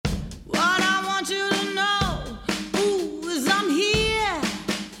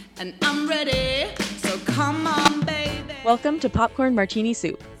ready, so come on, baby. Welcome to Popcorn Martini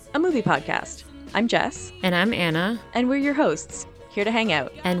Soup, a movie podcast. I'm Jess. And I'm Anna. And we're your hosts, here to hang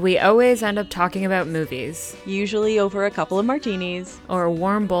out. And we always end up talking about movies. Usually over a couple of martinis. Or a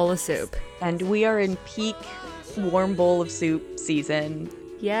warm bowl of soup. And we are in peak warm bowl of soup season.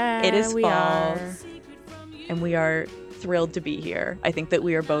 Yeah, it is we fall. Are. And we are thrilled to be here. I think that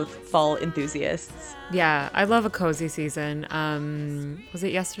we are both fall enthusiasts. Yeah, I love a cozy season. Was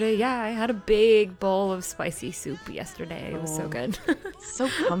it yesterday? Yeah, I had a big bowl of spicy soup yesterday. It was so good. So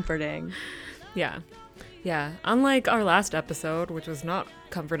comforting. Yeah. Unlike our last episode, which was not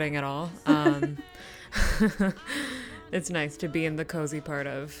comforting at all. It's nice to be in the cozy part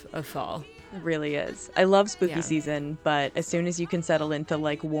of fall. It really is. I love spooky season, but as soon as you can settle into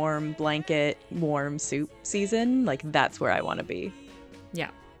like warm blanket, warm soup season, like that's where I want to be. Yeah.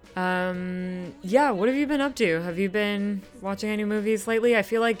 What have you been up to? Have you been watching any movies lately? I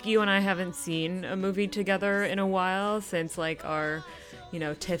feel like you and I haven't seen a movie together in a while since like our,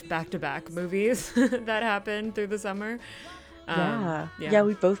 TIFF back-to-back movies that happened through the summer. Yeah,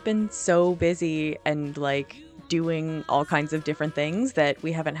 we've both been so busy and like doing all kinds of different things that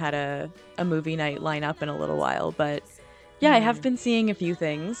we haven't had a movie night line up in a little while. But I have been seeing a few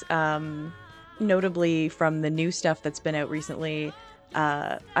things, notably from the new stuff that's been out recently.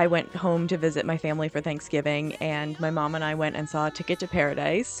 I went home to visit my family for Thanksgiving, and my mom and I went and saw Ticket to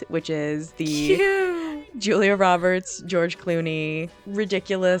Paradise, which is the Julia Roberts, George Clooney,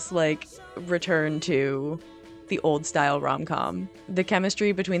 ridiculous like return to the old style rom-com. The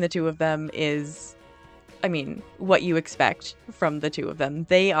chemistry between the two of them is, what you expect from the two of them.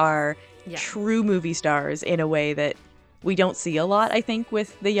 They are true movie stars in a way that we don't see a lot, I think,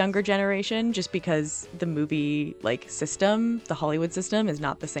 with the younger generation, just because the movie system, the Hollywood system, is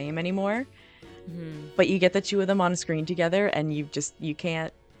not the same anymore. Mm-hmm. But you get the two of them on a screen together, and you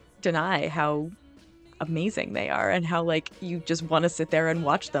can't deny how amazing they are, and how you just want to sit there and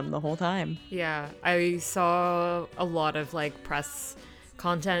watch them the whole time. Yeah, I saw a lot of press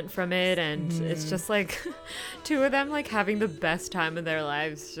content from it, and it's just two of them having the best time of their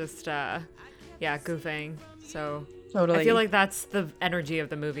lives, just goofing. So totally, I feel like that's the energy of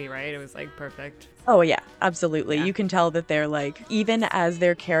the movie, right? It was perfect. Oh yeah, absolutely. Yeah. You can tell that they're even as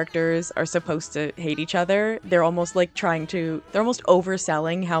their characters are supposed to hate each other, they're almost they're almost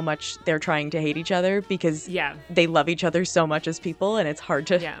overselling how much they're trying to hate each other, because they love each other so much as people, and it's hard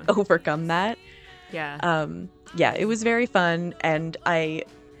to overcome that. It was very fun, and I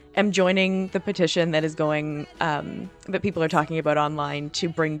am joining the petition that is going, that people are talking about online, to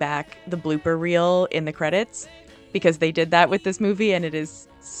bring back the blooper reel in the credits, because they did that with this movie, and it is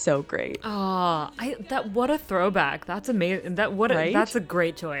so great. Oh, what a throwback! That's amazing. That's a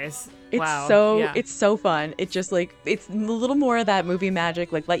great choice. It's so fun. It just it's a little more of that movie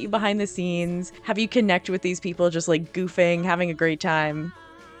magic, let you behind the scenes, have you connect with these people, just goofing, having a great time.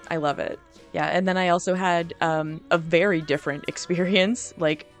 I love it. Yeah, and then I also had a very different experience,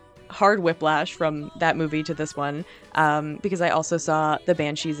 hard whiplash from that movie to this one, because I also saw The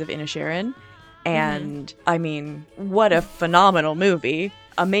Banshees of Inisherin, and what a phenomenal movie.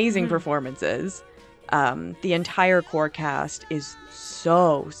 Amazing performances. The entire core cast is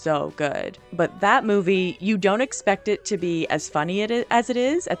so good. But that movie, you don't expect it to be as funny as it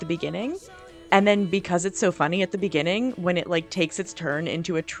is at the beginning. And then because it's so funny at the beginning, when it takes its turn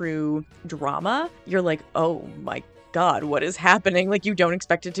into a true drama, you're oh my God, what is happening? You don't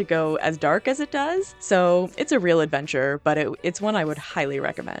expect it to go as dark as it does. So it's a real adventure, but it's one I would highly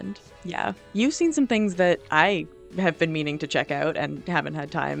recommend. Yeah. You've seen some things that I have been meaning to check out and haven't had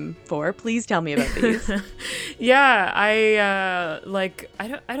time for. Please tell me about these. I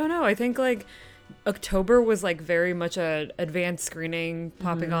don't know. I think October was very much a advanced screening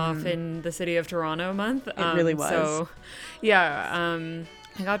popping off in the city of Toronto month. It really was. So,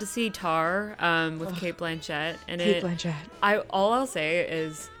 I got to see Tar with Cate Blanchett. And Blanchett. All I'll say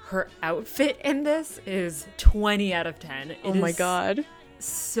is her outfit in this is 20 out of 10. Oh my God.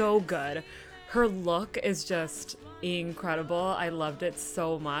 So good. Her look is just incredible. I loved it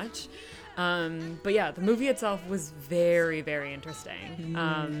so much. The movie itself was very, very interesting.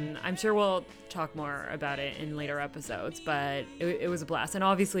 I'm sure we'll talk more about it in later episodes, but it was a blast. And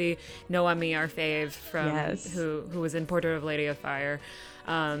obviously, Noemi, our fave from who was in Portrait of Lady of Fire.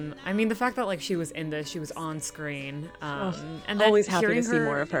 The fact that she was in this, she was on screen. And then always happy to see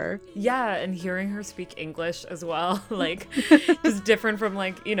more of her. Yeah, and hearing her speak English as well, just different from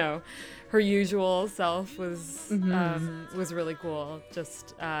her usual self was really cool.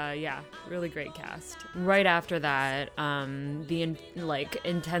 Just really great cast. Right after that, the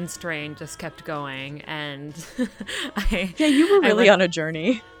intense train just kept going, and you were really on a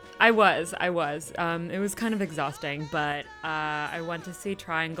journey. I was. It was kind of exhausting, but I went to see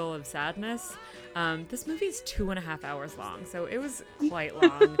Triangle of Sadness. This movie is 2.5 hours long, so it was quite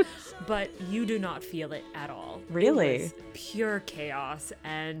long, but you do not feel it at all. Really? It was pure chaos,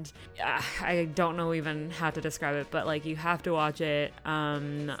 and I don't know even how to describe it, but like you have to watch it.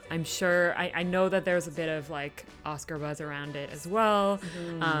 I'm sure, I know that there's a bit of like Oscar buzz around it as well.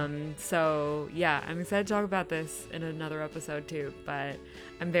 So yeah, I'm excited to talk about this in another episode too, but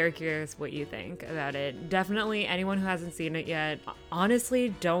I'm very curious what you think about it. Definitely anyone who hasn't seen it yet,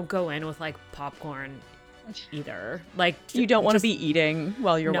 honestly, don't go in with like popcorn either. Like you don't want to be eating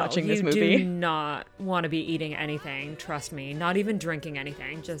while you're watching this movie. You do not want to be eating anything, trust me. Not even drinking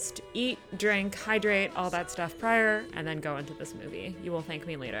anything. Just eat, drink, hydrate, all that stuff prior, and then go into this movie. You will thank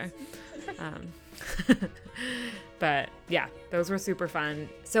me later. But yeah, those were super fun.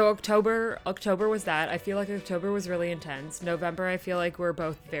 So October was that. I feel like October was really intense. November, I feel like we're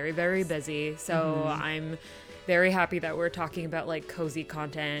both very, very busy. So I'm very happy that we're talking about like cozy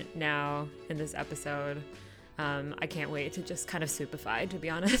content now in this episode. I can't wait to just kind of soupify, to be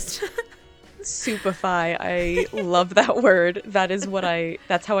honest. Soupify. I love that word.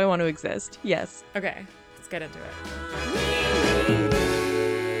 That's how I want to exist. Yes. Okay, let's get into it.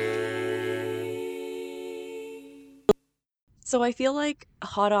 So I feel like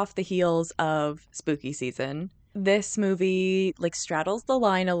hot off the heels of spooky season, this movie like straddles the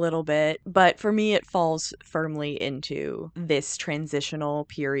line a little bit, but for me it falls firmly into this transitional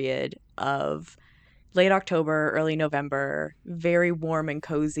period of late October, early November, very warm and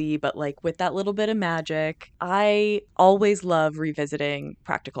cozy, but like with that little bit of magic. I always love revisiting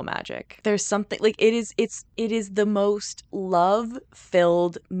practical magic. There's something like it is the most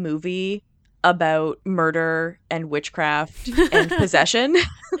love-filled movie about murder and witchcraft and possession.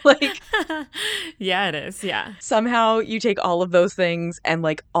 Like, yeah, it is. Yeah. Somehow you take all of those things and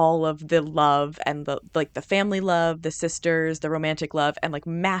like all of the love and the like the family love, the sisters, the romantic love, and like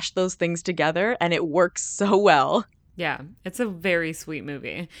mash those things together, and it works so well. Yeah, it's a very sweet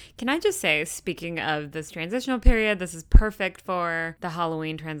movie. Can I just say, speaking of this transitional period, this is perfect for the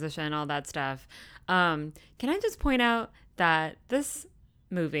Halloween transition, all that stuff. Can I just point out that this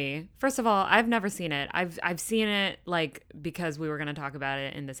movie, first of all, I've never seen it. I've seen it like because we were going to talk about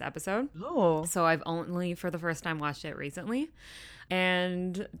it in this episode. Oh. So I've only for the first time watched it recently.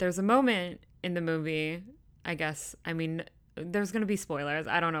 And there's a moment in the movie, I mean, there's going to be spoilers.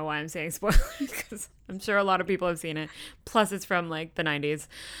 I don't know why I'm saying spoilers because I'm sure a lot of people have seen it. Plus it's from like the 90s.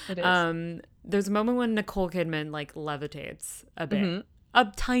 It is. There's a moment when Nicole Kidman like levitates a bit, a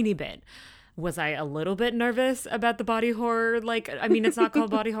tiny bit. Was I a little bit nervous about the body horror? Like, I mean, it's not called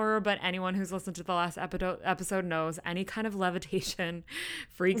body horror, but anyone who's listened to the last episode knows any kind of levitation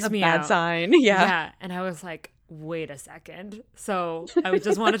freaks me out. Bad sign. Yeah. Yeah. And I was like, wait a second. So I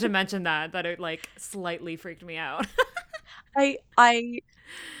just wanted to mention that it like slightly freaked me out.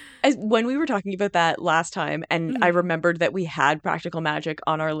 When we were talking about that last time, and I remembered that we had practical magic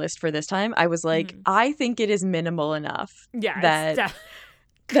on our list for this time, I was like, I think it is minimal enough. Yeah.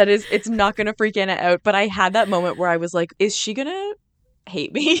 It's not going to freak Anna out. But I had that moment where I was like, is she going to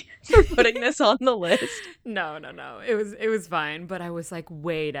hate me for putting this on the list? No. It was fine. But I was like,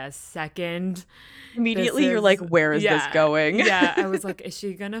 wait a second. Immediately you're like, where is this going? Yeah. I was like, is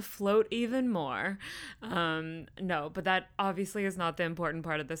she going to float even more? No, but that obviously is not the important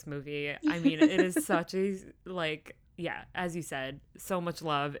part of this movie. I mean, it is such a, like, yeah, as you said, so much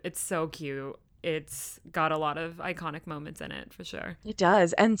love. It's so cute. It's got a lot of iconic moments in it, for sure. It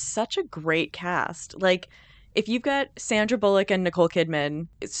does. And such a great cast. Like, if you've got Sandra Bullock and Nicole Kidman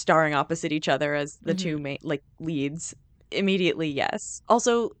starring opposite each other as the two main, like, leads, immediately, yes.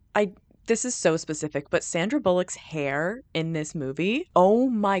 Also, this is so specific, but Sandra Bullock's hair in this movie, oh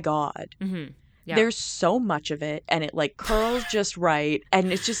my God. Yeah. There's so much of it, and it, like, curls just right.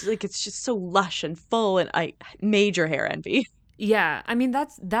 And it's just so lush and full, and major hair envy. Yeah, I mean,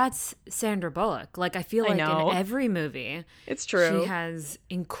 that's Sandra Bullock. Like, I feel like in every movie, it's true, she has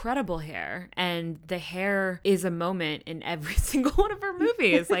incredible hair, and the hair is a moment in every single one of her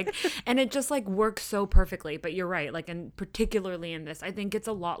movies. Like, and it just like works so perfectly. But you're right, like, and particularly in this, I think it's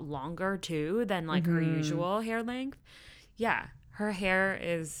a lot longer too than like her usual hair length. Yeah. Her hair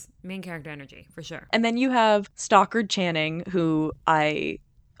is main character energy, for sure. And then you have Stockard Channing, who I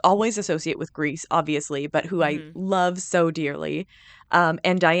always associate with Grease, obviously, but who I love so dearly,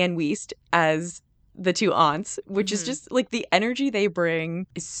 and Diane Wiest as the two aunts, which is just like the energy they bring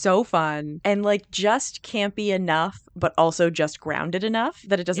is so fun and like just campy enough, but also just grounded enough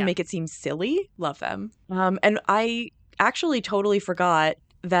that it doesn't make it seem silly. Love them. And I actually totally forgot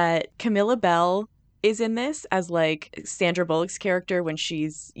that Camilla Belle is in this as like Sandra Bullock's character when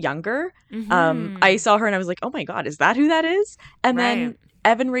she's younger. Mm-hmm. I saw her and I was like, oh my God, is that who that is? And then Right.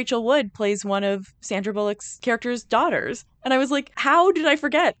 Evan Rachel Wood plays one of Sandra Bullock's character's daughters. And I was like, how did I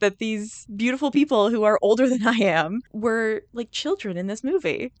forget that these beautiful people who are older than I am were like children in this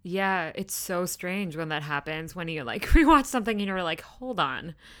movie? Yeah, it's so strange when that happens, when you like rewatch something and you're like, hold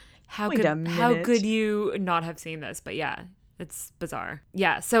on. Wait a How minute. could you not have seen this? But yeah, it's bizarre.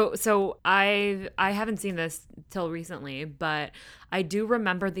 Yeah, so I haven't seen this till recently, but I do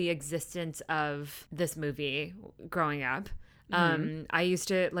remember the existence of this movie growing up. I used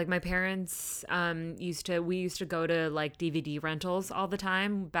to, like, my parents we used to go to like DVD rentals all the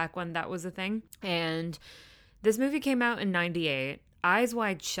time back when that was a thing. And this movie came out in 98. Eyes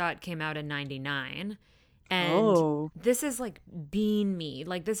Wide Shut came out in 99. And this is like being me.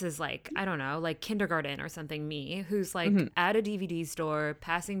 Like, this is like, I don't know, like kindergarten or something me, who's like at a DVD store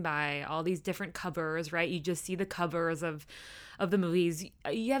passing by all these different covers, right? You just see the covers of the movies.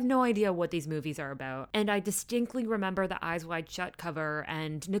 You have no idea what these movies are about. And I distinctly remember the Eyes Wide Shut cover,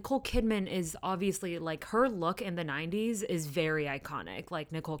 and Nicole Kidman is obviously, like, her look in the 90s is very iconic,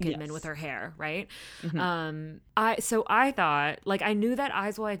 like Nicole Kidman with her hair, right? I thought, like, I knew that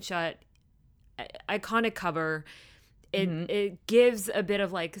Eyes Wide Shut iconic cover. It gives a bit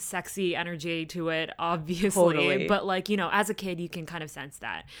of like sexy energy to it, obviously. Totally. But like, you know, as a kid, you can kind of sense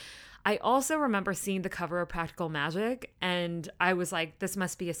that. I also remember seeing the cover of Practical Magic, and I was like, this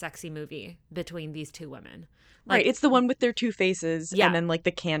must be a sexy movie between these two women. Like, right, it's the one with their two faces and then like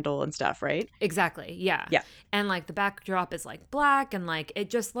the candle and stuff, right? Exactly. Yeah. Yeah. And like the backdrop is like black, and like it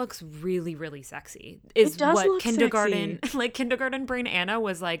just looks really, really sexy. Is it does what look kindergarten sexy. like kindergarten brain Anna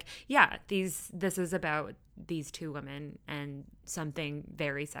was like, yeah, this is about these two women and something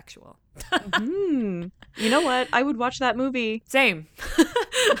very sexual. You know what? I would watch that movie. Same.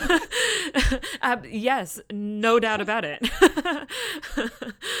 Yes, no doubt about it.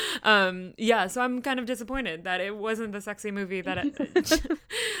 Yeah, so I'm kind of disappointed that it wasn't the sexy movie that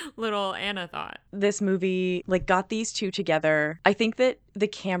little Anna thought. This movie like got these two together. I think that the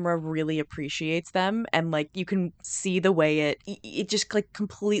camera really appreciates them, and like you can see the way it just like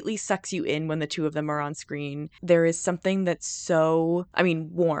completely sucks you in when the two of them are on screen. There is something that's so, I mean,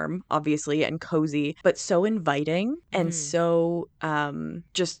 warm obviously and cozy, but so inviting and so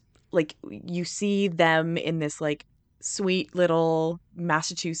just like you see them in this like sweet little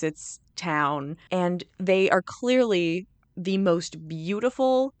Massachusetts town, and they are clearly the most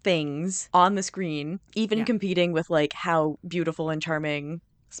beautiful things on the screen, even competing with like how beautiful and charming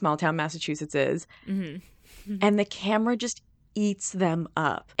small town Massachusetts is. And the camera just eats them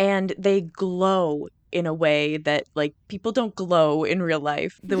up, and they glow in a way that like people don't glow in real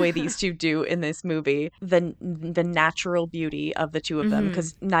life the way these two do in this movie. The natural beauty of the two of them,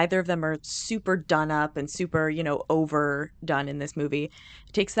 because neither of them are super done up and super, you know, overdone in this movie.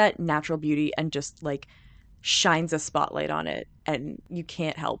 It takes that natural beauty and just like shines a spotlight on it, and you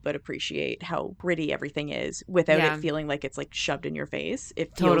can't help but appreciate how pretty everything is without it feeling like it's like shoved in your face.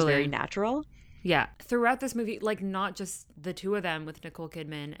 It feels very natural. Yeah. Throughout this movie, like not just the two of them with Nicole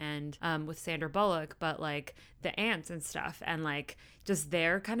Kidman and with Sandra Bullock, but like the aunts and stuff, and like just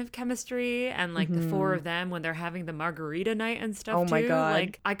their kind of chemistry, and like the four of them when they're having the margarita night and stuff. Oh my God.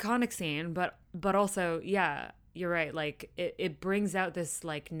 Like iconic scene, but also, yeah, you're right. Like it brings out this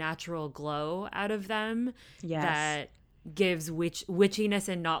like natural glow out of them that gives witchiness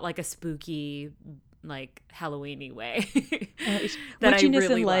and not like a spooky, like Halloween-y way. That witchiness I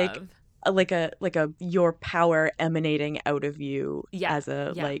really and love. like a your power emanating out of you as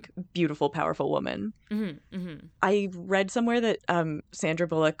a like beautiful, powerful woman. I read somewhere that Sandra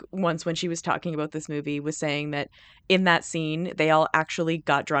Bullock once, when she was talking about this movie, was saying that in that scene they all actually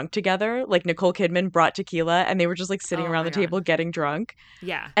got drunk together. Like Nicole Kidman brought tequila and they were just like sitting around the table getting drunk.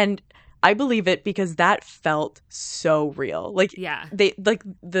 Yeah. And I believe it because that felt so real. Like they like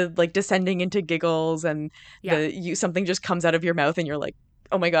the like descending into giggles and something just comes out of your mouth and you're like,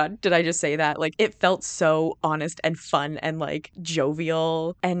 oh my God, did I just say that? Like it felt so honest and fun and like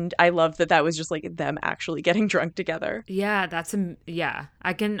jovial. And I loved that was just like them actually getting drunk together. Yeah, that's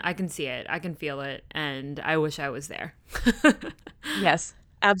I can see it. I can feel it. And I wish I was there. Yes,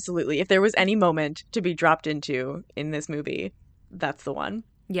 absolutely. If there was any moment to be dropped into in this movie, that's the one.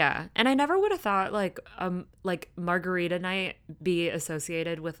 Yeah. And I never would have thought like margarita night be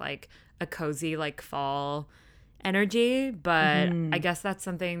associated with like a cozy like fall energy, but I guess that's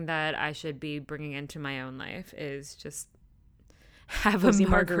something that I should be bringing into my own life, is just have cozy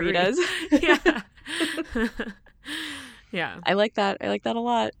margaritas. Yeah. Yeah. I like that a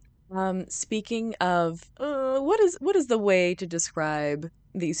lot. Speaking of what is the way to describe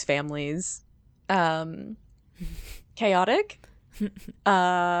these families Chaotic.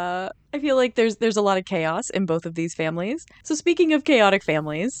 I feel like there's a lot of chaos in both of these families. So speaking of chaotic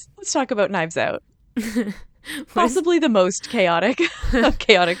families, let's talk about Knives Out. Possibly the most chaotic of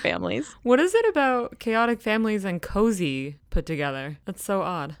chaotic families. What is it about chaotic families and cozy put together? That's so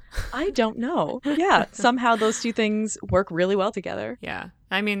odd. I don't know. Yeah, somehow those two things work really well together. Yeah.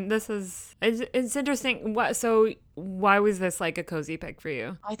 I mean, it's interesting. So why was this like a cozy pick for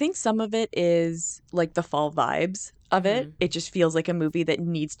you? I think some of it is like the fall vibes of it. It just feels like a movie that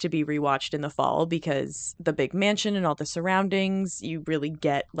needs to be rewatched in the fall because the big mansion and all the surroundings, you really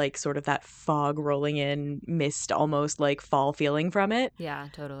get like sort of that fog rolling in, mist almost like fall feeling from it. Yeah,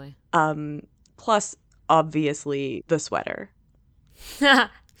 totally. Plus obviously the sweater.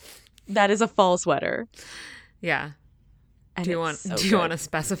 That is a fall sweater. Yeah. And do you want to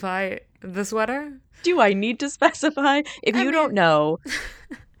specify the sweater? Do I need to specify? If you don't know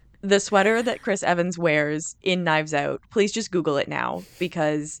the sweater that Chris Evans wears in Knives Out, please just Google it now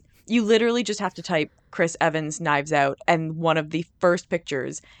because you literally just have to type Chris Evans Knives Out and one of the first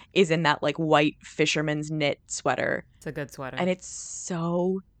pictures is in that like white fisherman's knit sweater. It's a good sweater. And it's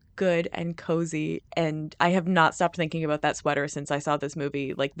so good and cozy, and I have not stopped thinking about that sweater since I saw this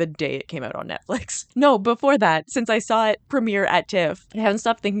movie like the day it came out on Netflix. No, before that, since I saw it premiere at TIFF. I haven't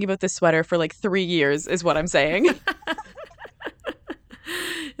stopped thinking about this sweater for like 3 years is what I'm saying.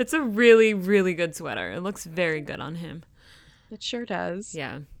 It's a really, really good sweater. It looks very good on him. It sure does.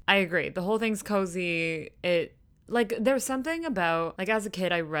 Yeah, I agree. The whole thing's cozy. There's something about, like, as a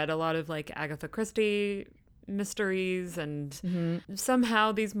kid, I read a lot of like Agatha Christie mysteries, and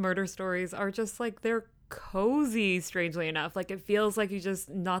somehow these murder stories are just like, they're cozy, strangely enough. Like, it feels like you just,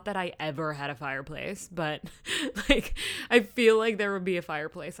 not that I ever had a fireplace, but like I feel like there would be a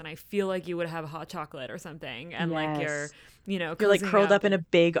fireplace and I feel like you would have a hot chocolate or something, and like you're like curled up in a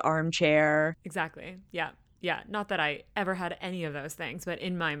big armchair. Exactly. Yeah, not that I ever had any of those things, but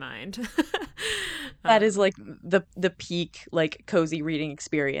in my mind. That is like the peak like cozy reading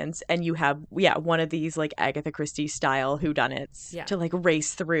experience, and you have one of these like Agatha Christie style whodunits to like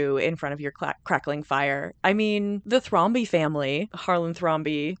race through in front of your crackling fire. I mean, the Thrombey family, Harlan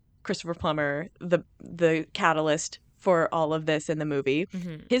Thrombey, Christopher Plummer, the catalyst for all of this in the movie.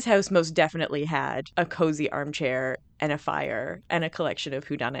 His house most definitely had a cozy armchair and a fire and a collection of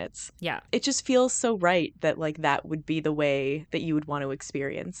whodunits. Yeah. It just feels so right that like that would be the way that you would want to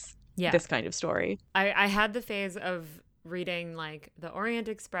experience this kind of story. I had the phase of reading like the Orient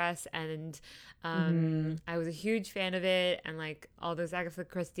Express, and I was a huge fan of it, and like all those Agatha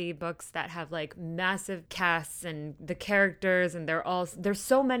Christie books that have like massive casts and the characters, and there's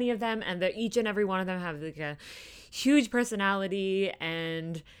so many of them, and each and every one of them have like a huge personality,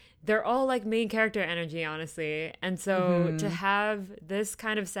 and they're all like main character energy, honestly. And so to have this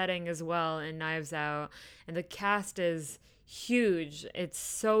kind of setting as well in Knives Out, and the cast is huge, it's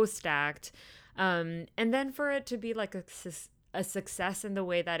so stacked, and then for it to be like a success in the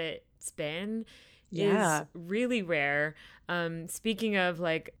way that it's been is really rare. Speaking of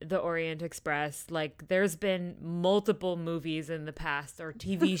like the Orient Express, like there's been multiple movies in the past, or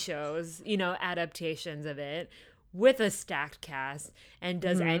TV shows, adaptations of it with a stacked cast. And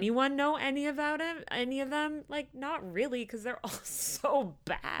does anyone know any of them? Like, not really, because they're all so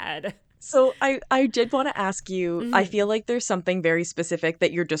bad. So I did want to ask you, I feel like there's something very specific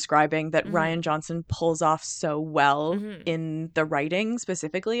that you're describing that Rian Johnson pulls off so well in the writing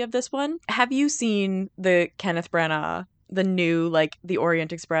specifically of this one. Have you seen the Kenneth Branagh, the new, like, The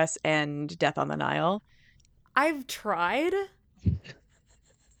Orient Express and Death on the Nile? I've tried.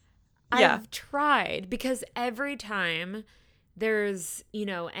 I've tried, because every time there's,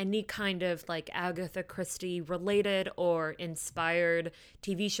 any kind of like Agatha Christie related or inspired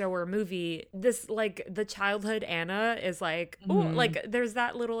TV show or movie, this like the childhood Anna is like, like there's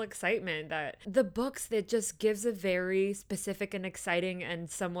that little excitement that the books, that just gives a very specific and exciting and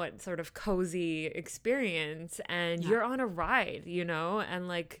somewhat sort of cozy experience, and you're on a ride,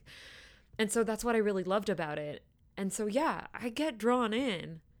 and so that's what I really loved about it. And so, I get drawn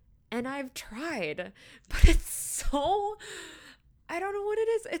in. And I've tried, but it's so, I don't know what it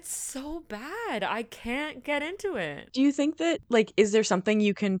is. It's so bad. I can't get into it. Do you think that, like, is there something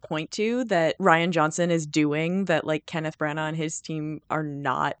you can point to that Rian Johnson is doing that, like, Kenneth Branagh and his team are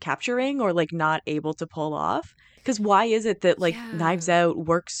not capturing or, like, not able to pull off? Because why is it that, like, Knives Out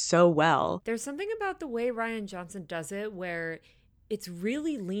works so well? There's something about the way Rian Johnson does it where it's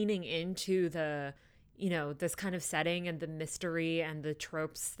really leaning into the you know, this kind of setting and the mystery and the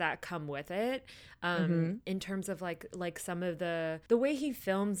tropes that come with it. In terms of like some of the way he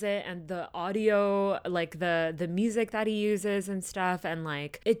films it and the audio, like the music that he uses and stuff, and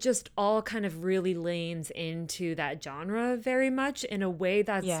like it just all kind of really leans into that genre very much in a way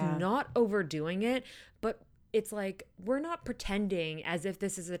that's not overdoing it, but it's like we're not pretending as if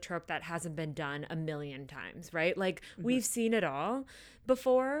this is a trope that hasn't been done a million times, right? Like we've seen it all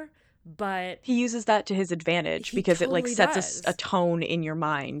before, but he uses that to his advantage because totally it like sets a tone in your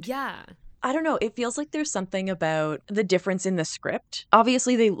mind. Yeah. I don't know. It feels like there's something about the difference in the script.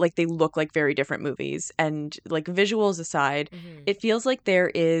 Obviously, they look like very different movies, and like visuals aside, it feels like there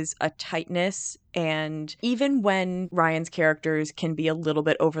is a tightness. And even when Ryan's characters can be a little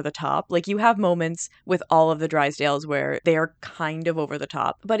bit over the top, like you have moments with all of the Drysdales where they are kind of over the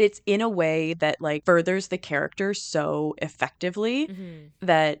top, but it's in a way that like furthers the character so effectively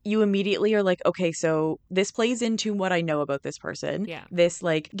that you immediately are like, okay, so this plays into what I know about this person. Yeah. This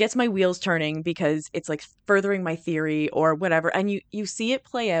like gets my wheels turning because it's like furthering my theory or whatever. And you see it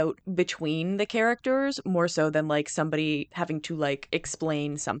play out between the characters more so than like somebody having to like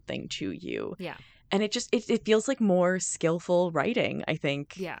explain something to you. Yeah. And it just it feels like more skillful writing, I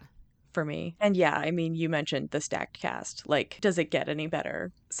think. Yeah. For me. And yeah, I mean, you mentioned the stacked cast. Like, does it get any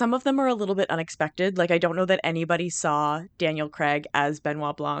better? Some of them are a little bit unexpected. Like, I don't know that anybody saw Daniel Craig as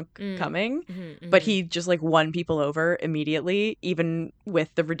Benoit Blanc coming, but he just like won people over immediately, even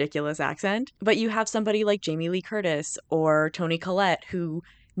with the ridiculous accent. But you have somebody like Jamie Lee Curtis or Toni Collette who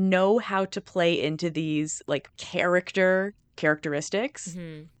know how to play into these like characteristics.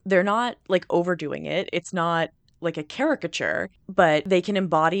 They're not like overdoing it. It's not like a caricature, but they can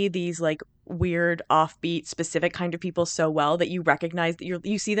embody these like weird, offbeat, specific kind of people so well that you recognize that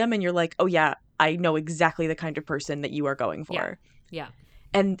you see them and you're like, oh yeah, I know exactly the kind of person that you are going for. Yeah.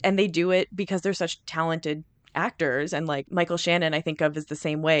 And they do it because they're such talented actors. And like Michael Shannon, I think of as the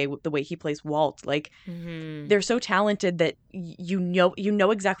same way, the way he plays Walt. Like they're so talented that you know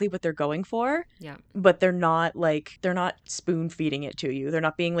exactly what they're going for. Yeah. But they're not spoon feeding it to you. They're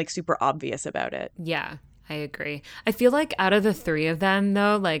not being like super obvious about it. Yeah. I agree. I feel like out of the three of them,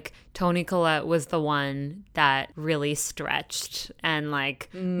 though, like Toni Collette was the one that really stretched and like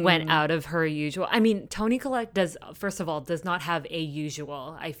went out of her usual. I mean, Toni Collette does not have a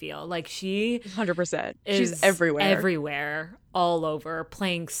usual, I feel. Like she 100%. She's everywhere, all over,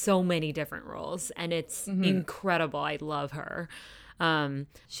 playing so many different roles. And it's incredible. I love her.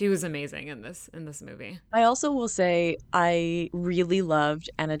 She was amazing in this movie. I also will say I really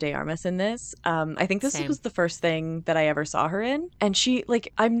loved Ana de Armas in this. I think this was the first thing that I ever saw her in. And she,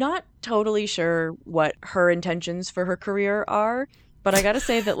 like, I'm not totally sure what her intentions for her career are, but I gotta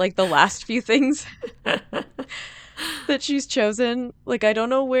say that, like, the last few things that she's chosen, like, I don't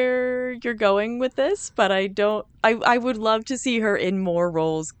know where you're going with this, but I would love to see her in more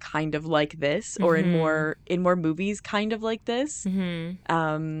roles kind of like this, or in more movies kind of like this. I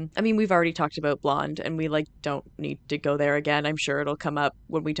mean, we've already talked about Blonde, and we like don't need to go there again. I'm sure it'll come up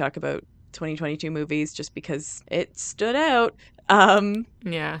when we talk about 2022 movies just because it stood out.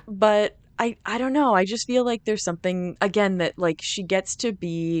 But I don't know. I just feel like there's something, again, that like she gets to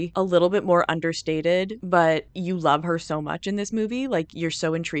be a little bit more understated, but you love her so much in this movie. Like you're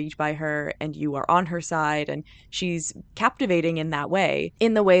so intrigued by her and you are on her side, and she's captivating in that way,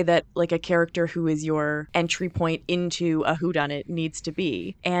 in the way that like a character who is your entry point into a whodunit needs to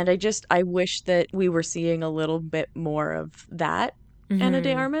be. And I wish that we were seeing a little bit more of that Ana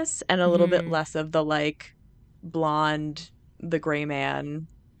de Armas and a little bit less of the like blonde, the gray man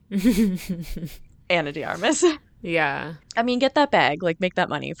Ana de Armas. Yeah. I mean, get that bag, like make that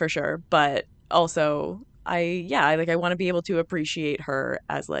money for sure. But also I want to be able to appreciate her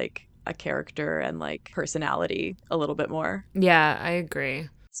as like a character and like personality a little bit more. Yeah, I agree.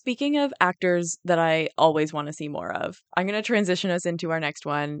 Speaking of actors that I always want to see more of, I'm going to transition us into our next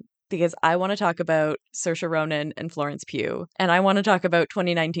one because I want to talk about Saoirse Ronan and Florence Pugh, and I want to talk about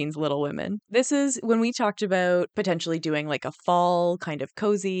 2019's Little Women. This is when we talked about potentially doing like a fall kind of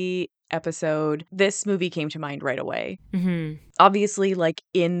cozy episode. This movie came to mind right away. Obviously, like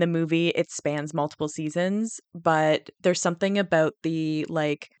in the movie, it spans multiple seasons, but there's something about the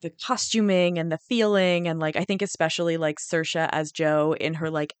costuming and the feeling, and like I think especially like Saoirse as Jo in her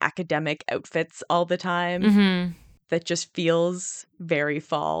like academic outfits all the time. That just feels very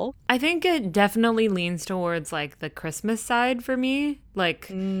fall. I think it definitely leans towards like the Christmas side for me. Like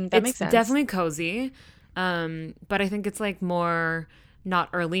that makes sense. Definitely cozy. But I think it's like more not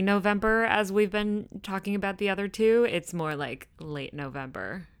early November as we've been talking about the other two. It's more like late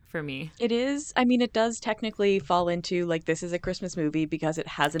November for me. It is. I mean, it does technically fall into like this is a Christmas movie because it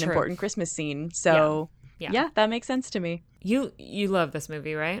has an important Christmas scene. So yeah, that makes sense to me. You love this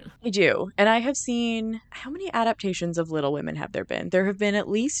movie, right? I do. And I have seen, how many adaptations of Little Women have there been? There have been at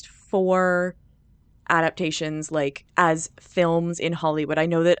least 4 adaptations like as films in Hollywood. I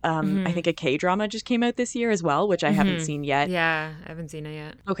know that I think a K-drama just came out this year as well, which I haven't seen yet. Yeah, I haven't seen it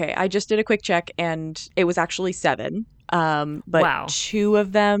yet. Okay, I just did a quick check and it was actually 7. But wow. 2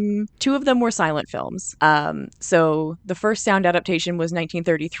 of them were silent films. So the first sound adaptation was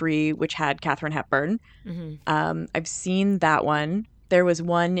 1933, which had Katharine Hepburn. I've seen that one. There was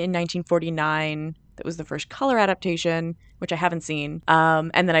one in 1949 that was the first color adaptation, which I haven't seen.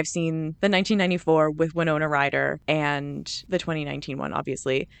 And then I've seen the 1994 with Winona Ryder and the 2019 one,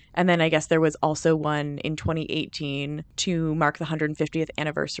 obviously. And then I guess there was also one in 2018 to mark the 150th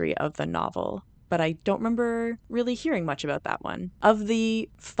anniversary of the novel. But I don't remember really hearing much about that one. Of the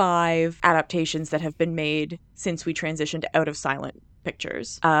 5 adaptations that have been made since we transitioned out of silent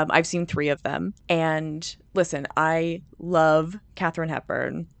pictures, I've seen 3 of them. And listen, I love Katharine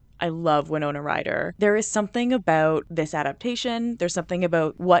Hepburn. I love Winona Ryder. There is something about this adaptation. There's something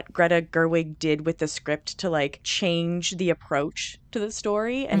about what Greta Gerwig did with the script to like change the approach to the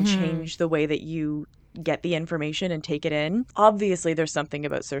story and change the way that you get the information and take it in. Obviously, there's something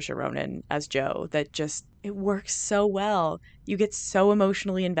about Saoirse Ronan as Jo that just, it works so well. You get so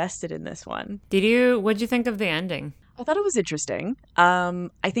emotionally invested in this one. What'd you think of the ending? I thought it was interesting. I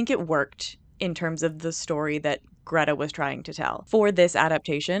think it worked in terms of the story that Greta was trying to tell. For this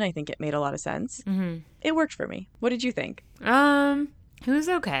adaptation, I think it made a lot of sense. It worked for me. What did you think? It was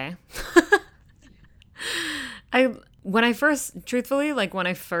okay. When I first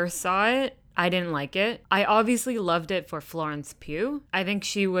saw it, I didn't like it. I obviously loved it for Florence Pugh. I think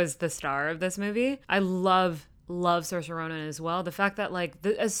she was the star of this movie. I love Saoirse Ronan as well. The fact that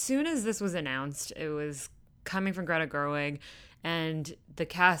as soon as this was announced, it was coming from Greta Gerwig, and the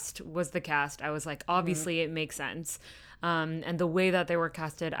cast was the cast. I was like, obviously it makes sense. And the way that they were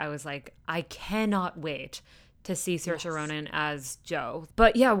casted, I was like, I cannot wait to see Saoirse Ronan as Jo.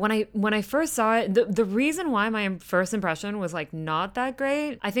 But yeah, when I first saw it, the reason why my first impression was like not that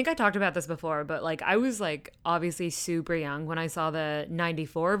great, I think I talked about this before, but like I was like obviously super young when I saw the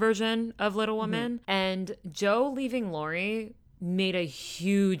 94 version of Little Women, and Jo leaving Laurie made a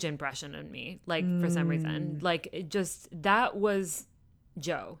huge impression on me, like for some reason. Like it just, that was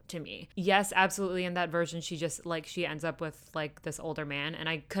Jo to me. Yes, absolutely, in that version she just like she ends up with like this older man, and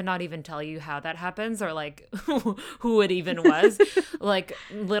I could not even tell you how that happens or like who it even was. Like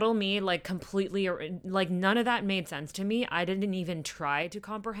little me, like completely, like none of that made sense to me. I didn't even try to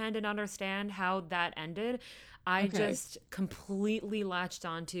comprehend and understand how that ended. I just completely latched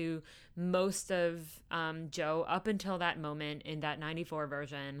onto most of Jo up until that moment in that 94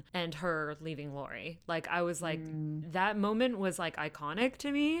 version and her leaving Laurie. Like I was like, that moment was like iconic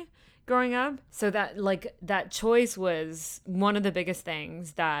to me growing up. So that like that choice was one of the biggest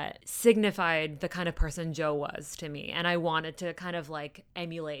things that signified the kind of person Jo was to me. And I wanted to kind of like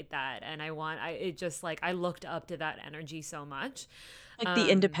emulate that. And it just like, I looked up to that energy so much. Like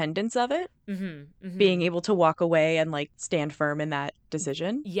the independence of it, being able to walk away and like stand firm in that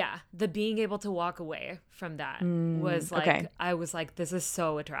decision. Yeah, the being able to walk away from that was like, I was like, this is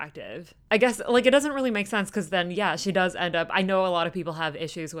so attractive. I guess like it doesn't really make sense because then, yeah, she does end up, I know a lot of people have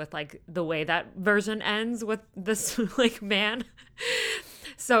issues with like the way that version ends with this like man.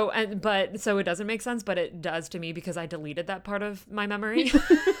 So it doesn't make sense, but it does to me because I deleted that part of my memory.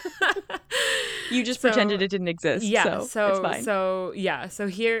 You just pretended it didn't exist. Yeah, so it's fine. So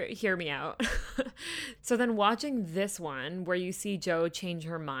hear me out. So then watching this one where you see Jo change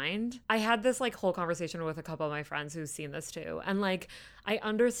her mind, I had this like whole conversation with a couple of my friends who've seen this too. And like, I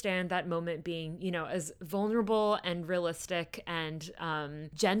understand that moment being, you know, as vulnerable and realistic and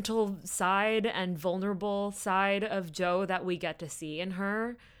gentle side and vulnerable side of Jo that we get to see in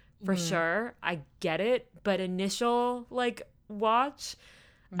her, for sure. I get it. But initial like watch,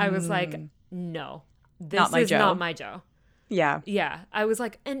 I was like, no, this is not my Jo. Yeah. Yeah. I was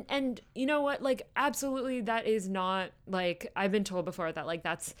like, and you know what? Like, absolutely, that is not like, I've been told before that like,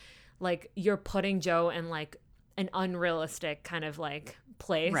 that's like, you're putting Jo in like an unrealistic kind of like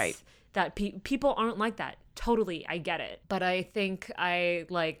place. Right. That people aren't like that. Totally. I get it. But I think I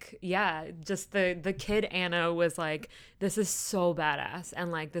like, yeah, just the kid Anna was like, this is so badass.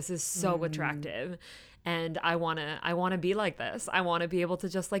 And like, this is so attractive. And I want to be like this. I want to be able to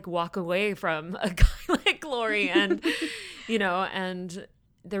just like walk away from a guy like Laurie and, you know, and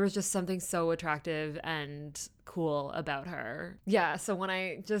there was just something so attractive and cool about her. Yeah, so when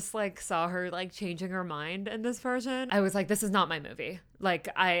I just like saw her like changing her mind in this version, I was like, this is not my movie. Like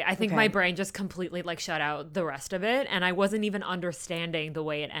I think my brain just completely like shut out the rest of it, and I wasn't even understanding the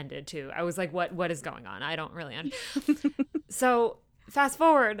way it ended too. I was like, what is going on? I don't really understand. So fast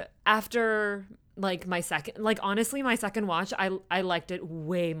forward, after like my second watch, I liked it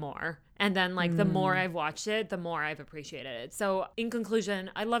way more. And then like the more I've watched it, the more I've appreciated it. So in conclusion,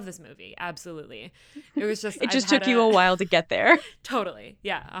 I love this movie. Absolutely. It was just it just took you a while to get there. Totally.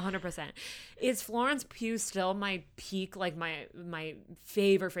 Yeah, 100%. Is Florence Pugh still my peak, like my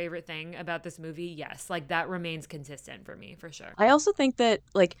favorite thing about this movie? Yes. Like that remains consistent for me, for sure. I also think that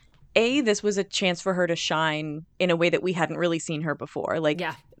like this was a chance for her to shine in a way that we hadn't really seen her before. Like,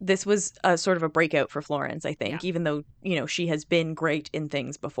 this was a sort of a breakout for Florence, I think, even though, you know, she has been great in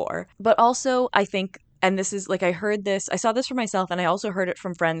things before. But also, I think, and this is like, I saw this for myself, and I also heard it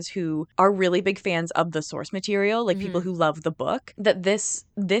from friends who are really big fans of the source material, like people who love the book, that this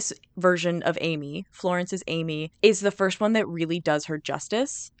version of Amy, Florence's Amy, is the first one that really does her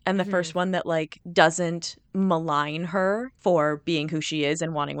justice, and the first one that like doesn't malign her for being who she is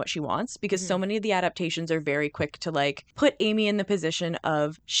and wanting what she wants, because so many of the adaptations are very quick to like put Amy in the position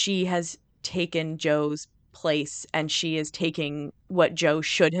of she has taken Joe's place and she is taking what Joe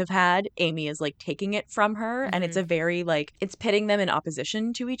should have had. Amy is like taking it from her, and it's a very like, it's pitting them in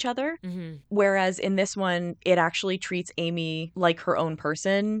opposition to each other. Whereas in this one, it actually treats Amy like her own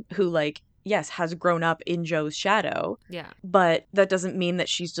person who like, yes, has grown up in Joe's shadow. Yeah. But that doesn't mean that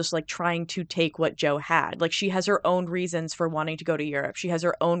she's just like trying to take what Joe had. Like she has her own reasons for wanting to go to Europe. She has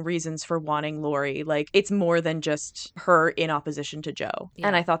her own reasons for wanting Laurie. Like it's more than just her in opposition to Joe. Yeah.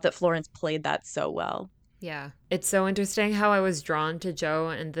 And I thought that Florence played that so well. Yeah. It's so interesting how I was drawn to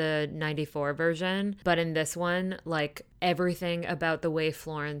Joe in the 94 version, but in this one, like everything about the way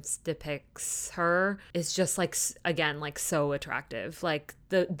Florence depicts her is just like, again, like so attractive. Like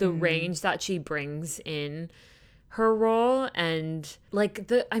the range that she brings in her role, and like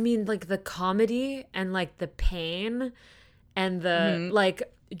the comedy and like the pain and the like,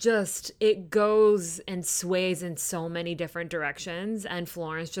 just it goes and sways in so many different directions, and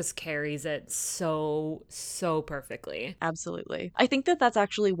Florence just carries it so perfectly. Absolutely. I think that that's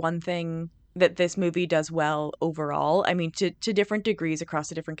actually one thing that this movie does well overall. I mean, to different degrees across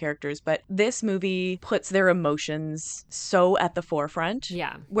the different characters, but this movie puts their emotions so at the forefront.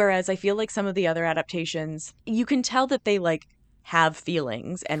 Yeah. Whereas I feel like some of the other adaptations, you can tell that they like have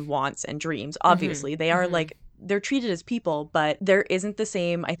feelings and wants and dreams. Obviously, they are like, they're treated as people, but there isn't the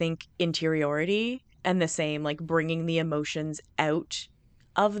same, I think, interiority and the same like bringing the emotions out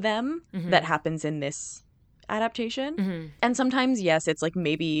of them that happens in this adaptation. And sometimes, yes, it's like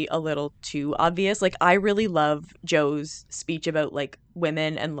maybe a little too obvious. Like I really love Joe's speech about like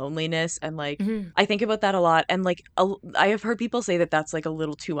women and loneliness, and like I think about that a lot, and like I have heard people say that that's like a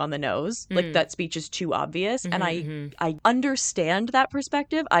little too on the nose, like that speech is too obvious, and I understand that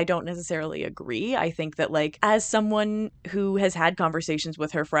perspective. I don't necessarily agree. I think that like as someone who has had conversations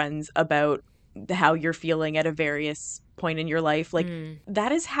with her friends about how you're feeling at a various point in your life, like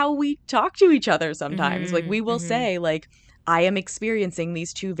that is how we talk to each other sometimes. Like we will say like, I am experiencing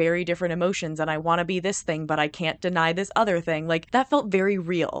these two very different emotions and I want to be this thing, but I can't deny this other thing. Like that felt very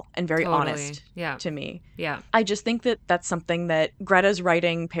real and very honest to me. Yeah. I just think that that's something that Greta's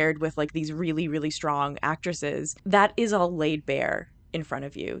writing paired with like these really, really strong actresses, that is all laid bare in front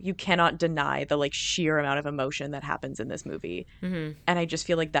of you. You cannot deny the like sheer amount of emotion that happens in this movie. And I just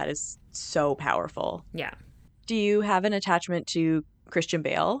feel like that is so powerful. Yeah. Do you have an attachment to Christian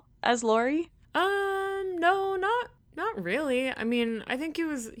Bale as Laurie? No, not really. I mean, I think he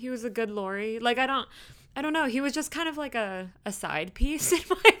was a good Laurie. Like I don't know. He was just kind of like a side piece in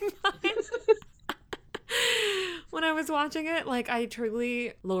my mind. When I was watching it, like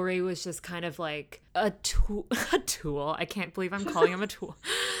Laurie was just kind of like a tool. I can't believe I'm calling him a tool.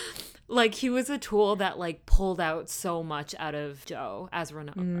 Like he was a tool that like pulled out so much out of Joe as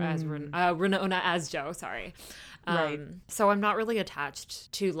Renona as Joe. Sorry. Right. So I'm not really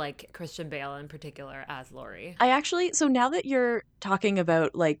attached to like Christian Bale in particular as Laurie. I actually, so now that you're talking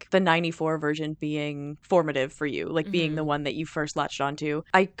about like the 94 version being formative for you, like being the one that you first latched onto,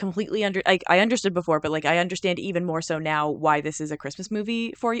 I completely I understood before, but like I understand even more so now why this is a Christmas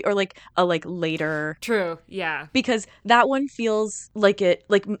movie for you, or like a like later. True. Yeah. Because that one feels like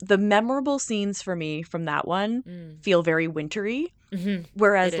the memorable scenes for me from that one feel very wintry,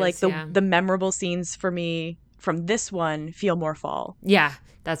 whereas like the memorable scenes for me from this one feel more fall. Yeah,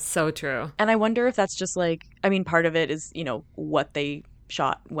 that's so true. And I wonder if that's just like, I mean, part of it is, you know, what they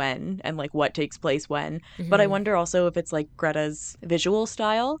shot when and like what takes place when. But I wonder also if it's like Greta's visual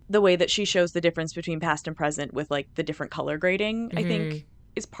style, the way that she shows the difference between past and present with like the different color grading, I think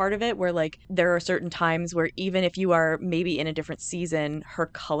is part of it, where like there are certain times where even if you are maybe in a different season, her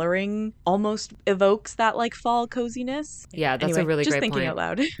coloring almost evokes that like fall coziness. Yeah, that's anyway, a really just great thinking point. out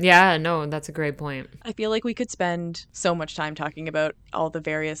loud. Yeah, no, that's a great point. I feel like we could spend so much time talking about all the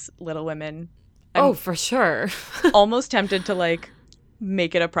various Little Women. Oh, for sure. Almost tempted to like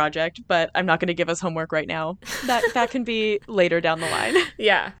make it a project, but I'm not going to give us homework right now. That can be later down the line.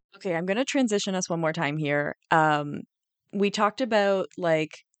 Yeah. Okay, I'm going to transition us one more time here. We talked about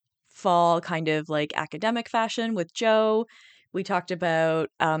like fall kind of like academic fashion with Joe. We talked about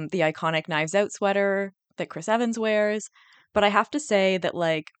the iconic Knives Out sweater that Chris Evans wears. But I have to say that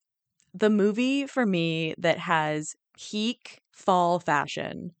like the movie for me that has peak fall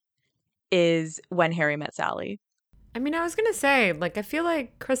fashion is When Harry Met Sally. I mean, I was going to say, like, I feel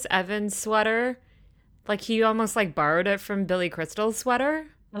like Chris Evans' sweater, like, he almost, like, borrowed it from Billy Crystal's sweater.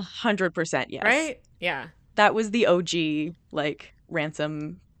 100% yes. Right? Yeah. That was the OG, like,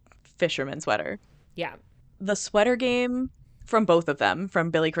 ransom fisherman sweater. Yeah. The sweater game from both of them,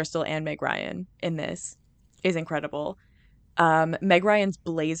 from Billy Crystal and Meg Ryan in this, is incredible. Meg Ryan's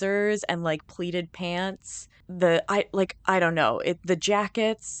blazers and, like, pleated pants, I don't know, the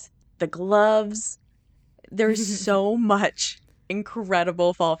jackets, the gloves. There's so much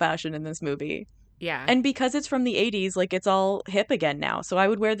incredible fall fashion in this movie. Yeah. And because it's from the 80s, like, it's all hip again now. So I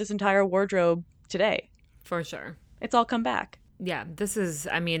would wear this entire wardrobe today. For sure. It's all come back. Yeah. This is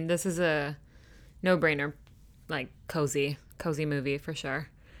a no-brainer, like, cozy movie for sure.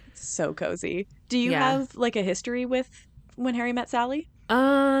 It's so cozy. Do you have, like, a history with When Harry Met Sally?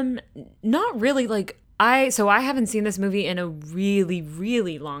 Not really. Like, I haven't seen this movie in a really,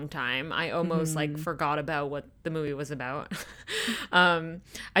 really long time. I almost like forgot about what the movie was about. I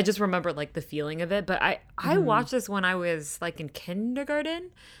just remember like the feeling of it. But I watched this when I was like in kindergarten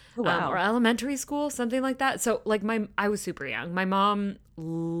or elementary school, something like that. So like I was super young. My mom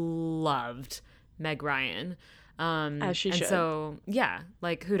loved Meg Ryan. As she should. So yeah,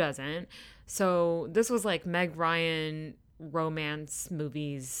 like who doesn't? So this was like Meg Ryan romance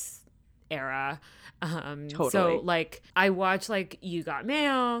movies era. Totally. So like I watched like You Got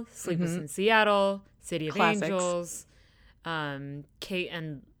Mail, Sleepless in Seattle, City of Classics. Angels, Kate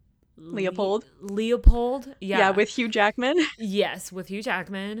and Leopold. Yeah, with Hugh Jackman. Yes, with Hugh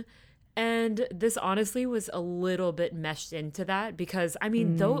Jackman. And this honestly was a little bit meshed into that because I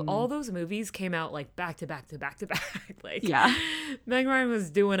mean though all those movies came out like back to back to back to back. Like Yeah. Meg Ryan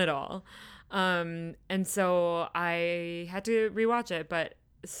was doing it all. And so I had to rewatch it, but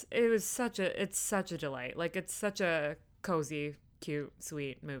it's such a delight. Like it's such a cozy, cute,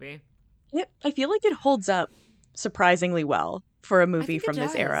 sweet movie. Yeah, I feel like it holds up surprisingly well for a movie from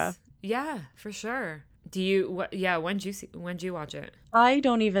this era. Yeah, for sure. When'd you watch it? I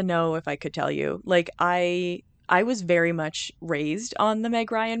don't even know if I could tell you. Like I was very much raised on the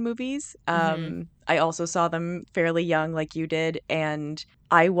Meg Ryan movies. I also saw them fairly young like you did, and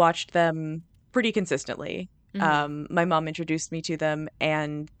I watched them pretty consistently. My mom introduced me to them,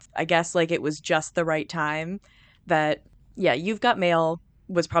 and I guess like it was just the right time that You've Got Mail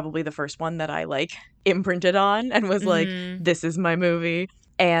was probably the first one that I like imprinted on and was like, this is my movie.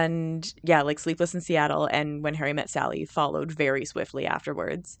 And like Sleepless in Seattle and When Harry Met Sally followed very swiftly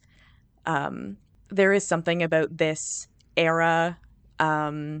afterwards. There is something about this era,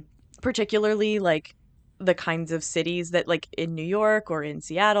 particularly like the kinds of cities that like in New York or in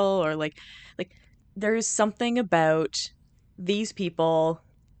Seattle or like there's something about these people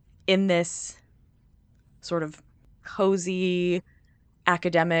in this sort of cozy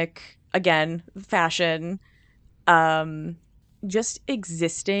academic, again, fashion, just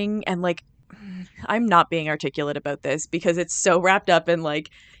existing. And like, I'm not being articulate about this because it's so wrapped up in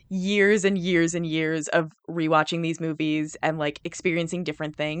like years and years and years of rewatching these movies and like experiencing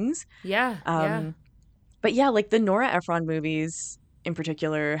different things. Yeah. But like the Nora Ephron movies in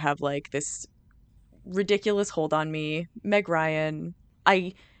particular have like this ridiculous hold on me. Meg Ryan,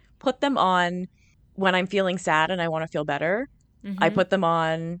 I put them on when I'm feeling sad and I want to feel better. I put them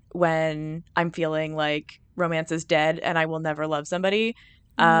on when I'm feeling like romance is dead and I will never love somebody.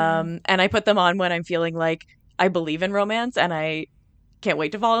 And I put them on when I'm feeling like I believe in romance and I can't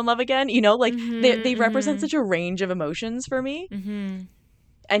wait to fall in love again. You know, like they represent such a range of emotions for me.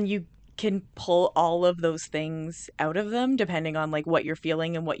 And you can pull all of those things out of them depending on like what you're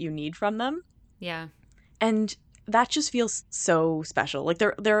feeling and what you need from them. Yeah. And that just feels so special. Like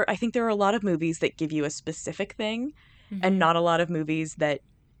I think there are a lot of movies that give you a specific thing and not a lot of movies that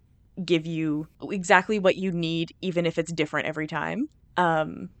give you exactly what you need, even if it's different every time.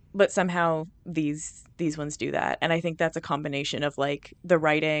 But somehow these ones do that. And I think that's a combination of like the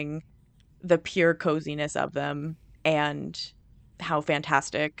writing, the pure coziness of them, and how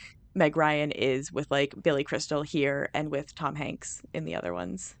fantastic Meg Ryan is with like Billy Crystal here and with Tom Hanks in the other